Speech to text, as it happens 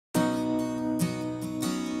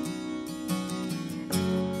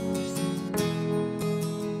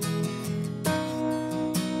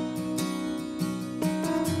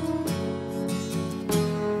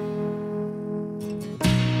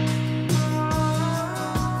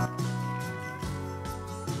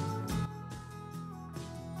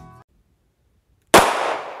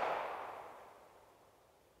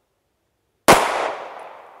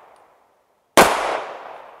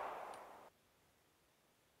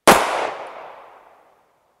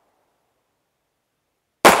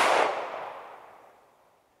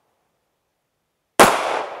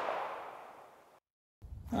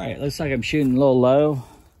All right, looks like I'm shooting a little low.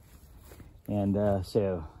 And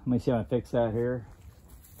so let me see if I fix that here.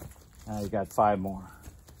 I've got 5 more.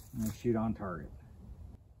 I'm gonna shoot on target.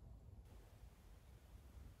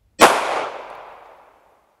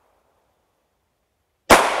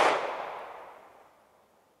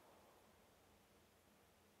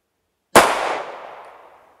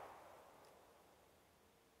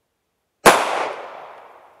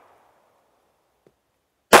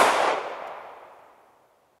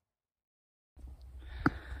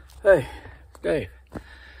 Hey, it's Dave.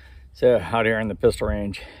 So out here in the pistol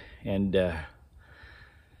range, and I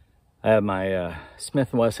have my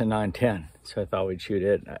Smith Wesson 910, so I thought we'd shoot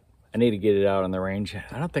it. I need to get it out on the range.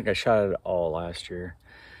 I don't think I shot it all last year,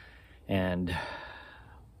 and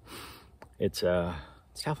it's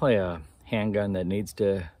definitely a handgun that needs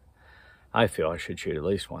to. I feel I should shoot at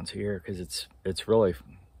least once a year because it's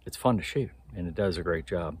fun to shoot and it does a great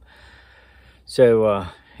job. So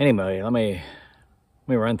anyway, let me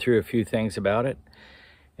run through a few things about it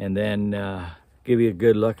and then give you a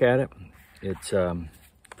good look at it. It's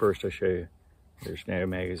first I'll show you there's no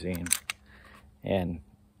magazine and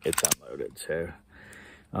it's unloaded. So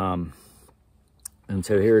and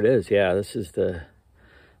so here it is. Yeah, this is the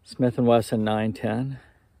Smith & Wesson 910.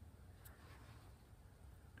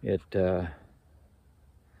 The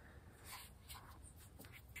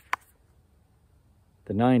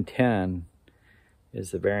 910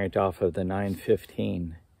 is the variant off of the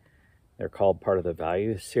 915. They're called part of the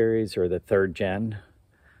Value series, or the 3rd gen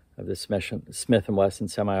of the Smith & Wesson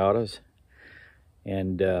semi-autos.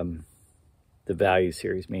 And the Value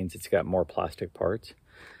series means it's got more plastic parts,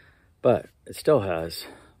 but it still has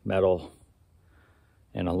metal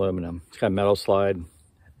and aluminum. It's got metal slide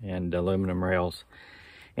and aluminum rails.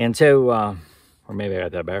 And so, or maybe I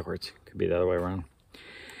got that backwards. Could be the other way around.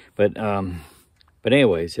 But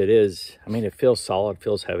anyways, it is, I mean, it feels solid,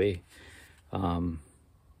 feels heavy. And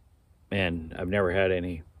I've never had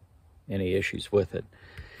any issues with it.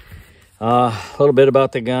 A little bit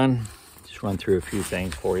about the gun. Just run through a few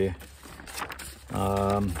things for you.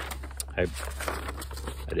 I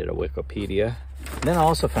did a Wikipedia. And then I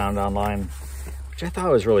also found online, which I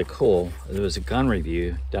thought was really cool. It was a gun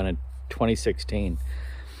review done in 2016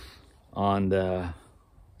 on the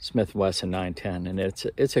Smith Wesson 910, and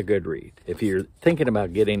it's a good read. If you're thinking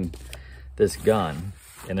about getting this gun,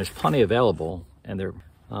 and there's plenty available, and they're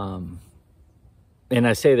and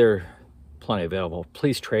I say they're plenty available,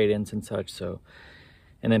 police trade-ins and such, so,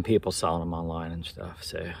 and then people selling them online and stuff,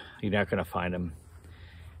 so you're not going to find them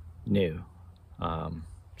new.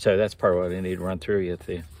 So that's part of what I need to run through you.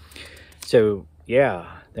 So yeah,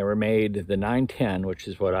 they were made, the 910, which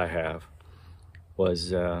is what I have,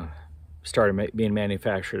 was started being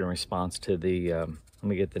manufactured in response to the, let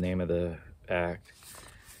me get the name of the act.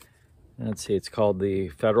 Let's see, it's called the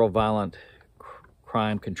Federal Violent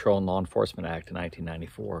Crime Control and Law Enforcement Act in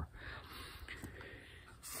 1994,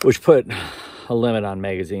 which put a limit on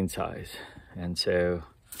magazine size. And so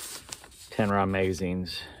 10-round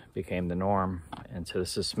magazines became the norm. And so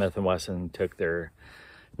this is Smith & Wesson took their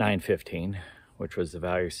 915, which was the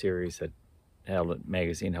Value series that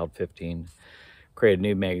magazine held 15, created a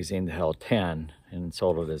new magazine that held 10 and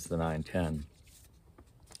sold it as the 910.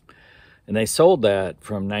 And they sold that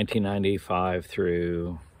from 1995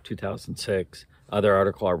 through 2006. Other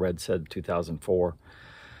article I read said 2004.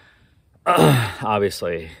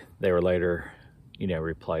 Obviously, they were later,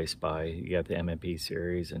 replaced by, you got the M&P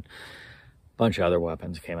series and a bunch of other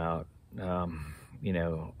weapons came out,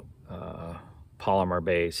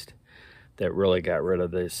 polymer-based that really got rid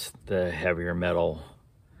of the heavier metal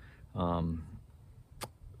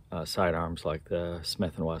sidearms like the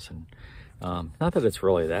Smith & Wesson. Not that it's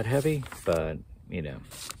really that heavy, but,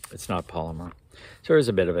 it's not polymer. So there's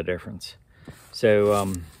a bit of a difference.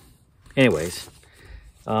 So, anyways,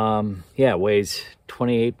 yeah, it weighs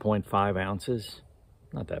 28.5 ounces.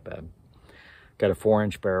 Not that bad. Got a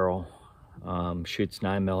 4-inch barrel. Shoots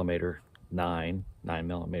 9mm,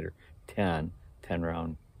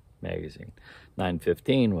 10-round magazine.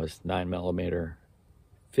 915 was 9mm,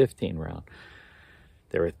 15-round.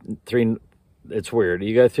 There were 3. It's weird.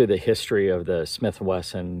 You go through the history of the Smith &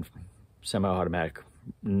 Wesson semi-automatic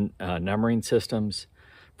numbering systems.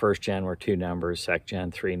 1st gen were 2 numbers, 2nd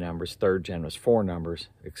gen 3 numbers, 3rd gen was 4 numbers,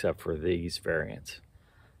 except for these variants,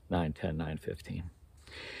 910, 915.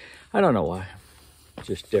 I don't know why. It's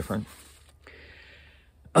just different.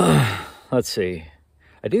 Let's see.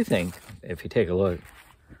 I do think, if you take a look,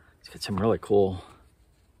 it's got some really cool,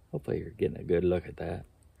 hopefully you're getting a good look at that.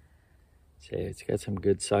 See, it's got some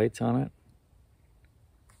good sights on it.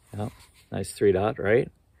 Yep, nice 3-dot, right?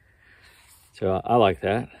 So I like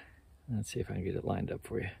that. Let's see if I can get it lined up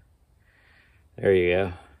for you. There you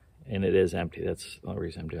go. And it is empty. That's the only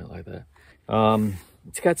reason I'm doing it like that.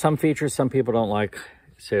 It's got some features some people don't like.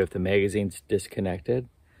 So if the magazine's disconnected,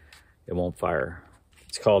 it won't fire.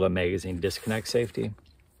 It's called a magazine disconnect safety.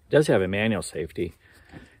 It does have a manual safety.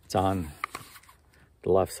 It's on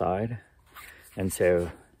the left side. And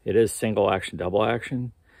so it is single action, double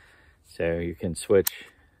action. So you can switch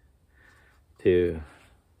to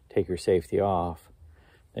take your safety off.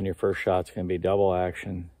 Then your first shot's gonna be double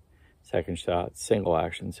action. Second shot, single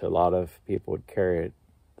action. So a lot of people would carry it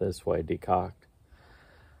this way, decocked.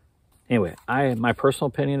 Anyway, my personal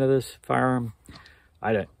opinion of this firearm,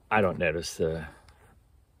 I don't notice the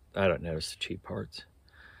cheap parts.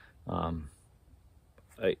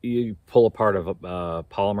 You pull apart a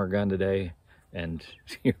polymer gun today, and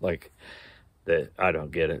you're like, I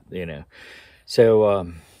don't get it, you know.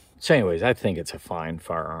 So anyways, I think it's a fine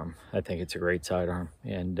firearm. I think it's a great sidearm,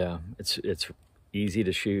 and it's easy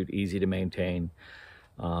to shoot, easy to maintain.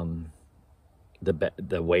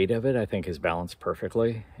 The weight of it, I think, is balanced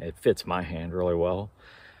perfectly. It fits my hand really well,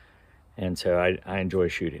 and so I enjoy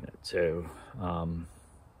shooting it. So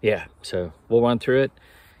yeah, so we'll run through it,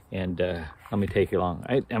 and let me take you along.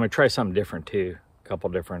 I'm gonna try something different too, a couple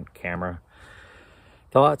different camera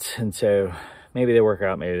thoughts, and so maybe they work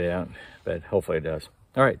out, maybe they don't, but hopefully it does.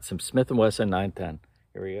 All right, some Smith & Wesson 910.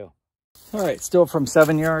 Here we go. All right, still from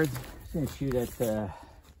 7 yards. I'm gonna shoot at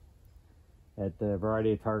the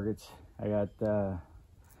variety of targets. I got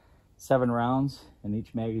 7 rounds in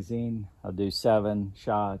each magazine. I'll do 7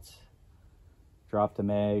 shots, drop the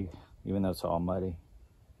mag, even though it's all muddy,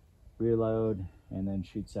 reload, and then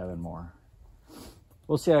shoot 7 more.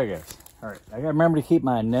 We'll see how it goes. All right, I gotta remember to keep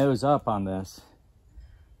my nose up on this.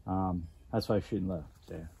 That's why I'm shooting low.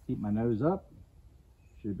 So keep my nose up,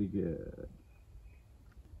 should be good.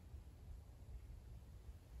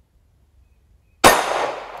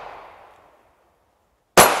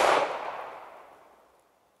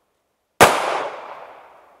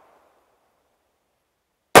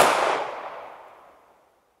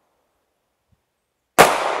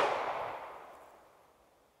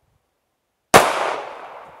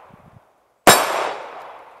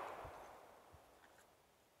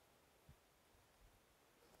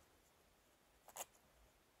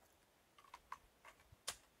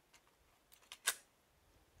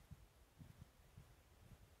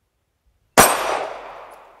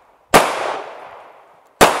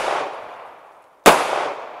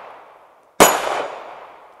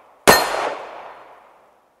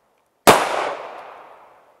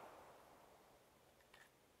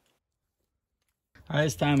 All right,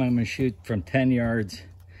 this time I'm gonna shoot from 10 yards,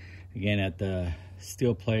 again at the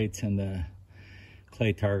steel plates and the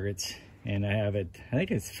clay targets. And I have it, I think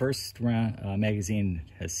it's first round magazine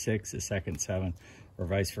has 6, the second 7, or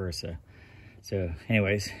vice versa. So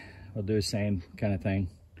anyways, we'll do the same kind of thing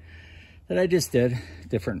that I just did.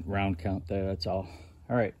 Different round count though, that's all.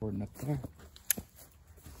 All right, we're up there.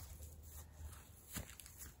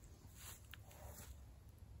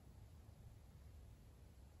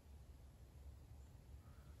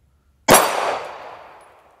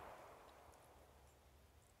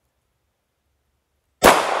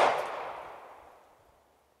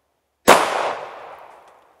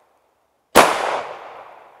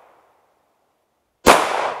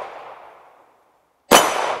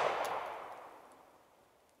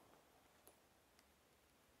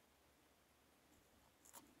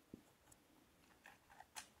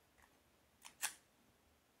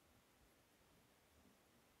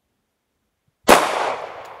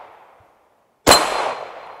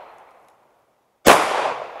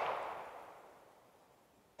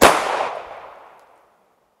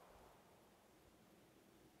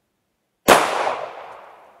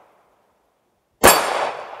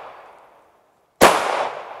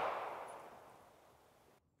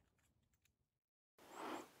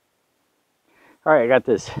 All right, I got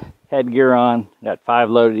this headgear on, got 5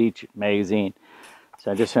 loaded each magazine. So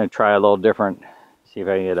I'm just gonna try a little different, see if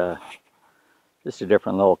I can get just a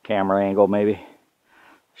different little camera angle maybe.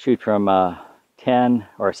 Shoot from 10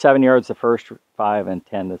 or 7 yards the first 5 and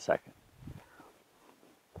 10 the second.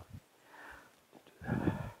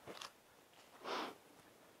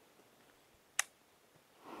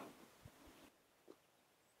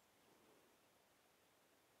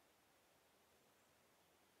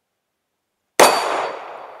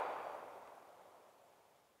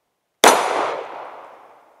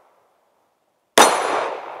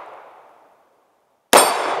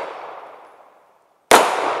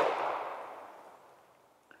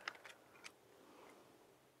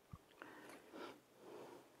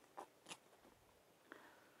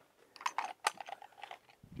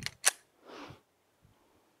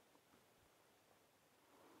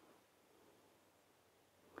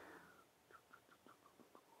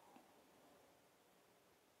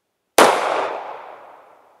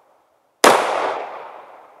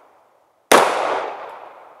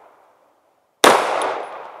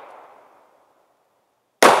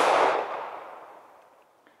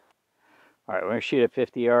 All right, we're gonna shoot at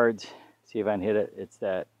 50 yards, see if I can hit it. It's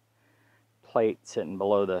that plate sitting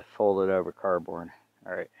below the folded over cardboard.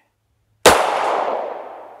 All right.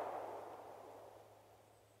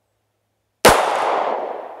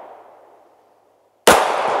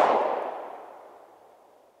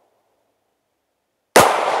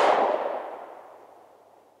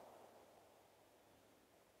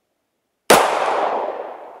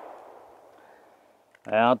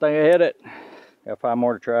 I don't think I hit it. Got 5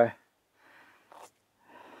 more to try.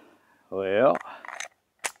 Well,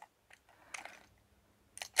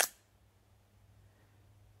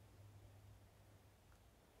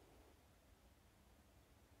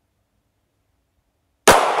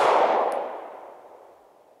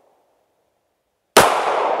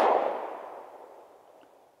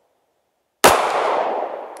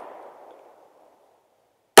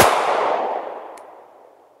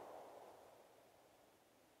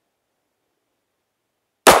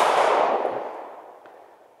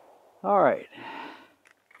 all right.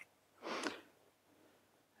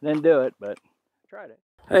 Didn't do it, but I tried it.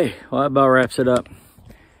 Hey, well, that about wraps it up.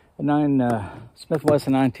 Smith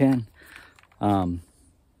Wesson 910. I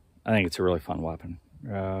think it's a really fun weapon.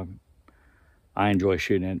 I enjoy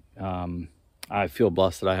shooting it. I feel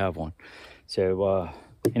blessed that I have one. So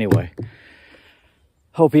anyway,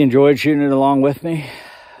 hope you enjoyed shooting it along with me.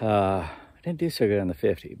 I didn't do so good on the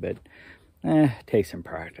 50, but it takes some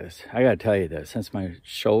practice. I gotta tell you this, since my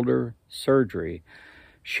shoulder surgery,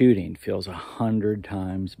 shooting feels 100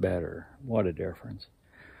 times better. What a difference.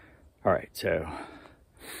 All right, so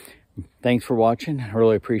thanks for watching. I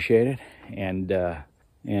really appreciate it.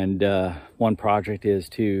 And one project is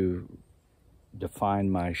to define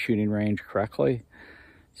my shooting range correctly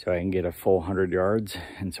so I can get a full 100 yards.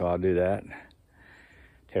 And so I'll do that.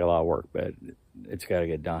 Take a lot of work, but it's got to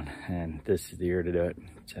get done. And this is the year to do it.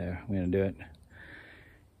 So we're going to do it.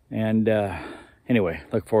 And anyway,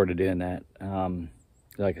 look forward to doing that.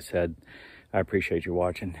 Like I said, I appreciate you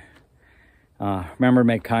watching. Remember to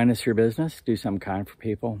make kindness your business. Do something kind for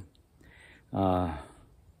people. And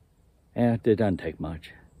it doesn't take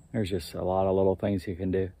much. There's just a lot of little things you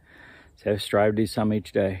can do. So strive to do something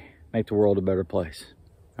each day. Make the world a better place.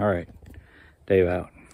 All right, Dave out.